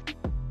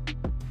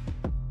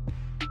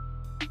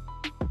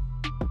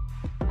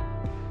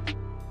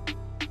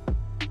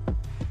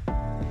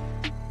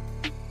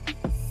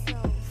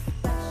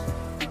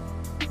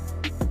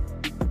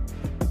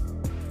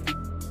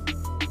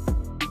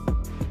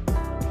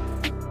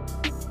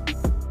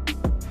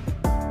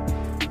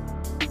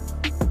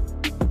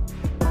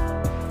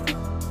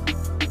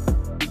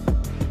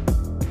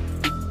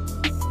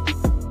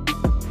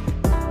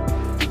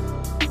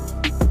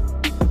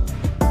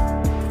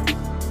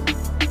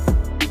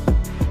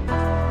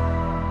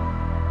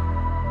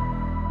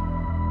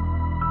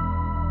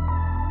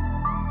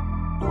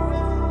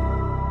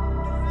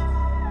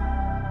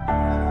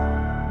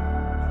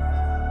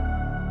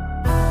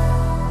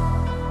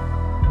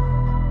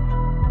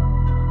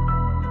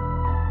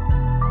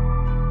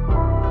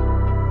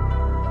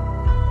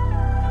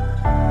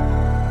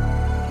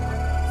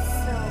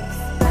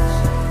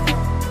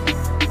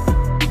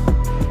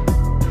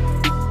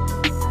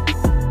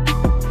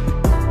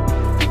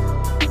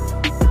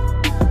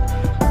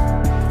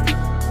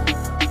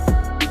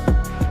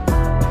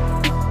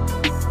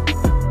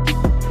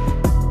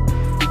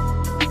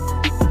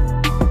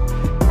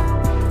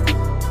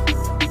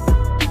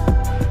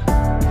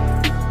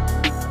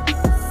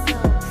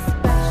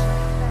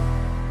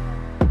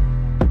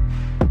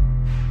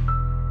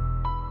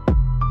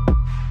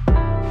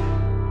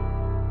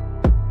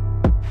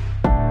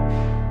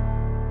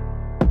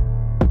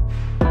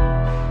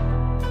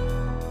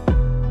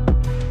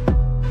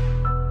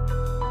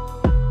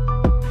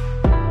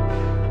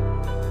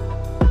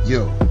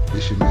 Yo,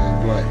 it's your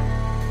man Black.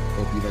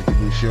 Hope you like the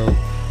new show.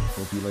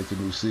 Hope you like the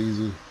new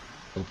season.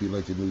 Hope you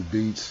like the new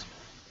beats.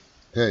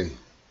 Hey,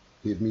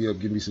 hit me up,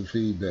 give me some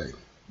feedback.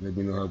 Let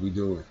me know how we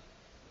doing.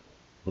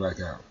 Black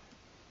out.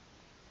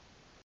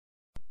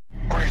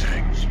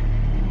 Greetings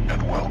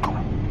and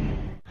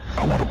welcome.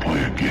 I want to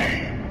play a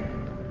game.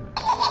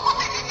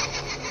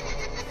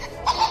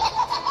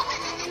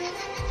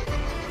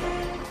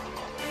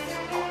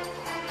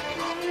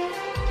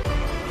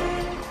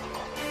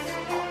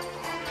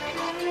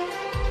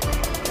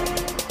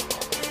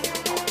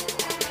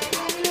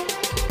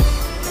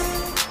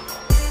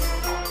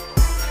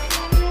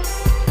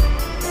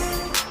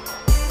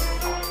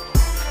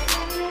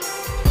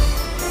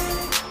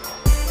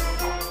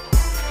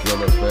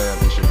 What up, fam?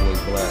 It's your boy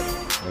Black,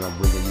 and I'm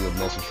bringing you a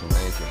message from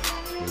Anchor.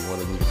 They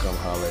wanted me to come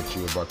holler at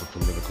you about the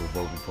political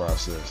voting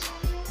process.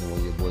 And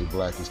when your boy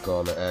Black is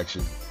called to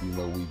action, you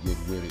know we get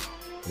with it.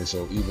 And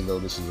so even though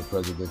this is a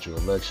presidential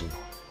election,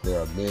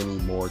 there are many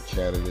more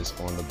candidates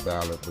on the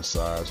ballot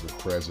besides the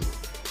president.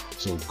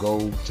 So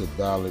go to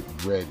ballot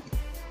ready.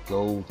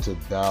 Go to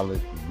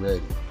ballot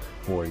ready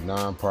for a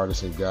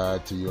nonpartisan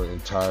guide to your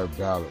entire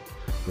ballot.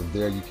 From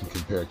there, you can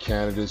compare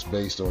candidates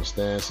based on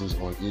stances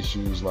on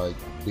issues like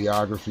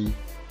biography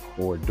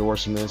or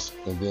endorsements,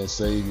 and then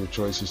save your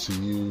choices to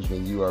use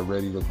when you are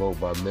ready to vote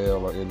by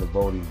mail or in the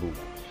voting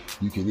booth.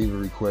 You can even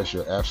request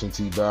your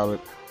absentee ballot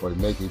or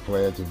make a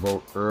plan to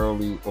vote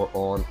early or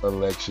on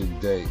election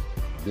day.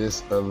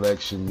 This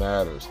election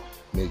matters.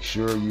 Make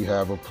sure you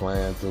have a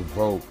plan to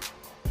vote.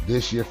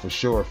 This year for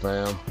sure,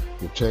 fam,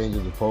 with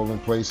changing the polling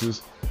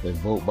places and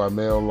vote by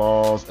mail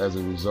laws as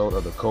a result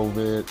of the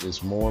COVID,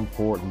 it's more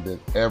important than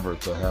ever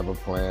to have a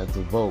plan to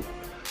vote.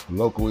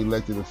 Local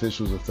elected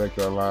officials affect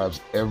our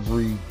lives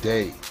every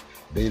day.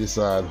 They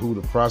decide who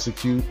to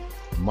prosecute,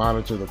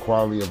 monitor the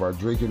quality of our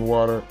drinking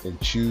water, and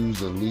choose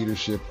the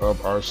leadership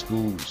of our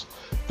schools.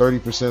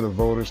 30% of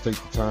voters take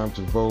the time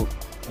to vote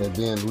and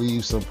then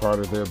leave some part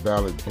of their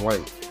ballot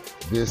blank.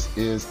 This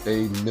is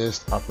a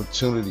missed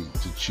opportunity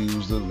to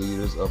choose the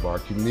leaders of our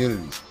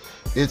communities.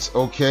 It's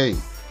okay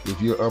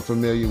if you're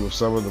unfamiliar with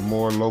some of the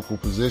more local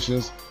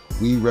positions.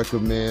 We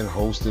recommend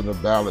hosting a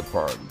ballot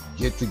party.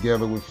 Get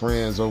together with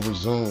friends over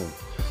Zoom,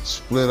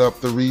 split up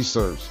the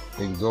research,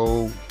 and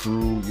go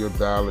through your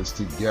ballots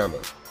together.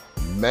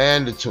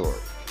 Mandatory.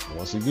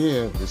 Once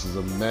again, this is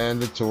a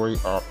mandatory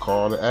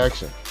call to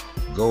action.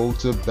 Go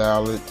to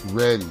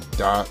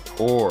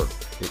ballotready.org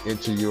and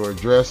enter your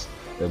address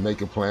and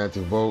make a plan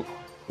to vote,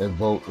 and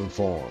vote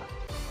informed.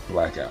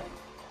 Blackout.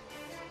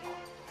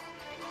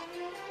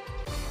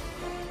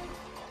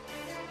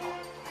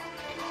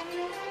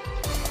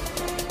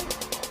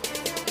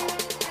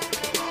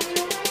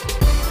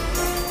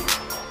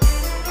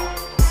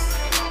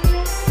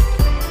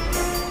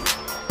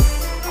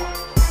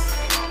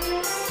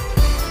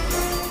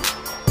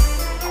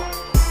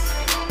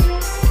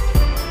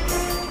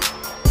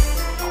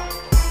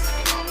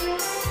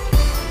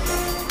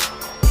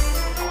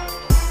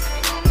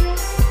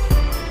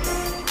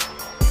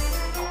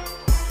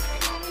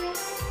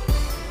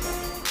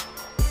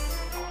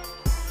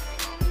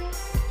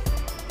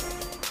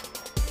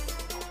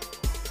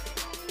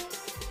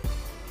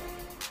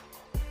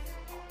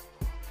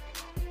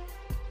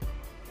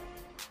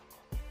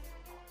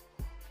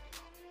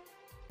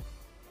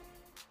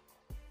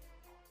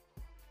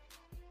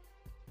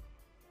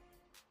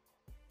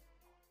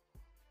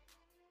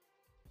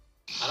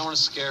 want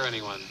to scare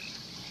anyone,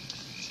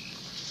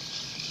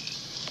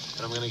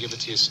 but I'm going to give it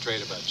to you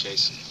straight about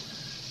Jason.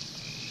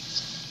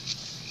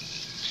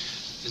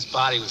 His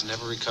body was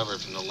never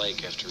recovered from the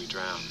lake after he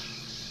drowned.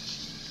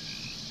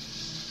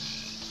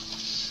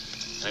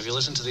 And if you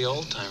listen to the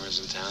old-timers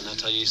in town, they'll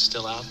tell you he's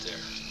still out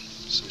there.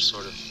 Some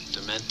sort of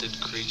demented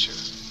creature.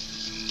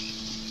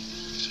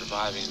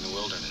 Surviving in the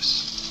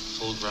wilderness.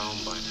 Full-grown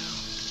by now.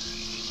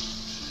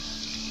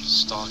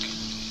 Stalking.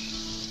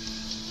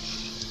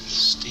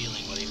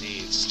 Stealing what he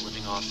needs.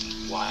 Living off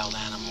wild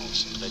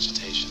animals and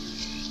vegetation.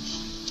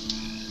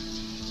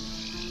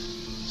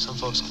 Some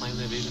folks claim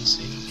they've even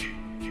seen him.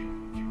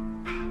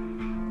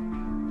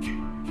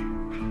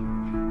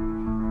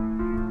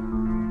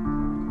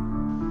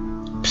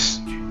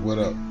 What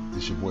up?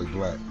 It's your boy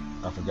Black.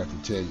 I forgot to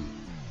tell you,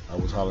 I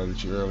was hollering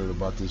at you earlier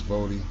about this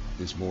voting.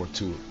 There's more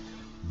to it.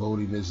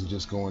 Voting isn't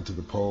just going to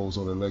the polls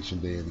on election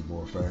day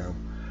anymore, fam.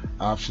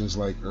 Options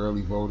like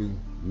early voting,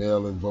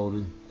 mail-in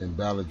voting, and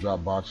ballot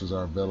drop boxes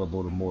are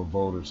available to more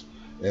voters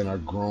and are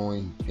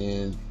growing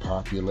in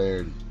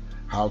popularity.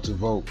 How to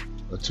Vote,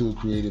 a tool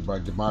created by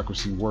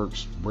Democracy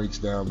Works, breaks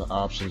down the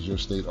options your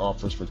state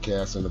offers for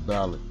casting a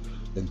ballot,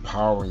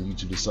 empowering you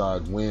to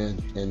decide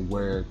when and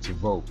where to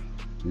vote.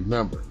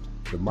 Remember,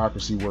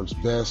 democracy works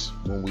best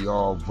when we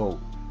all vote,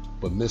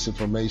 but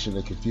misinformation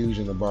and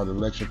confusion about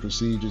election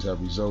procedures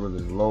have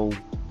resulted in low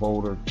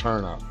voter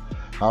turnout.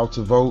 How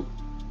to Vote,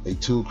 a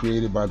tool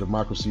created by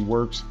Democracy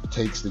Works,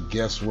 takes the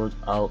guesswork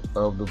out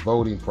of the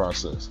voting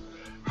process.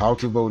 How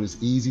to Vote is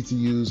easy to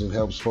use and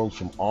helps folks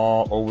from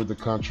all over the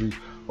country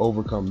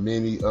overcome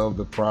many of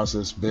the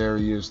process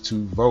barriers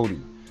to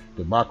voting.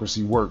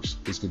 Democracy Works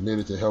is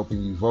committed to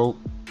helping you vote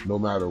no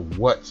matter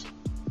what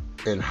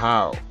and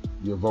how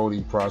your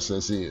voting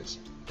process is.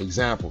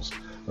 Examples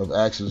of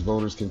actions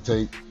voters can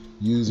take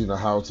using the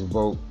How to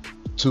Vote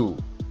tool.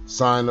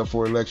 Sign up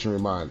for election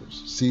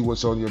reminders. See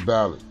what's on your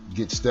ballot.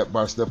 Get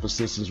step-by-step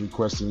assistance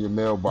requests in your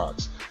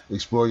mailbox.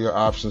 Explore your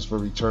options for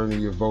returning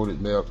your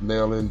voted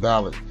mail-in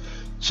ballot.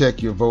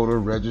 Check your voter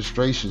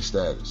registration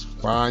status.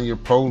 Find your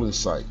polling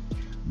site.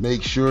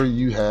 Make sure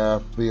you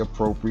have the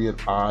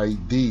appropriate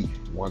ID.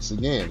 Once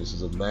again, this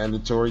is a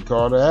mandatory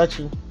call to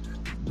action.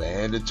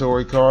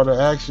 Mandatory call to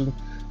action.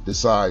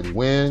 Decide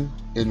when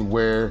and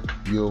where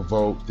you'll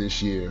vote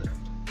this year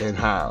and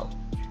how.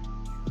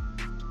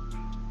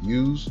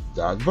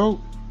 Use.vote.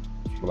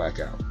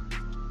 Blackout.